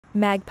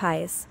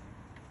Magpies.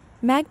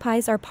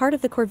 Magpies are part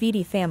of the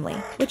Corvidae family,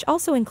 which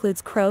also includes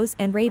crows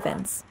and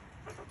ravens.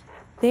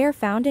 They are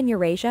found in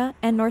Eurasia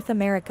and North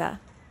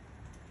America.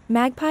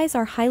 Magpies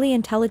are highly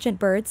intelligent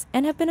birds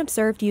and have been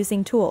observed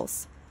using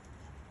tools.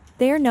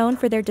 They are known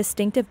for their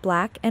distinctive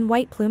black and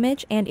white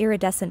plumage and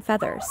iridescent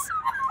feathers.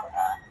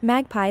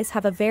 Magpies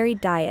have a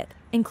varied diet,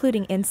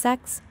 including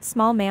insects,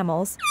 small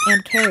mammals,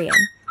 and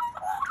carrion.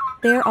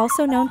 They are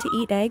also known to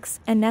eat eggs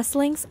and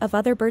nestlings of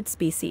other bird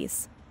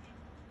species.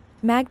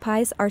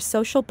 Magpies are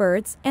social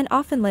birds and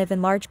often live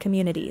in large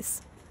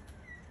communities.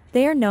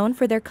 They are known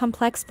for their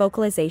complex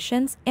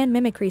vocalizations and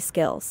mimicry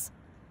skills.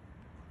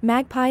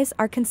 Magpies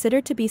are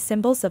considered to be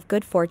symbols of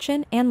good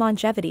fortune and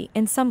longevity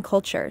in some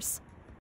cultures.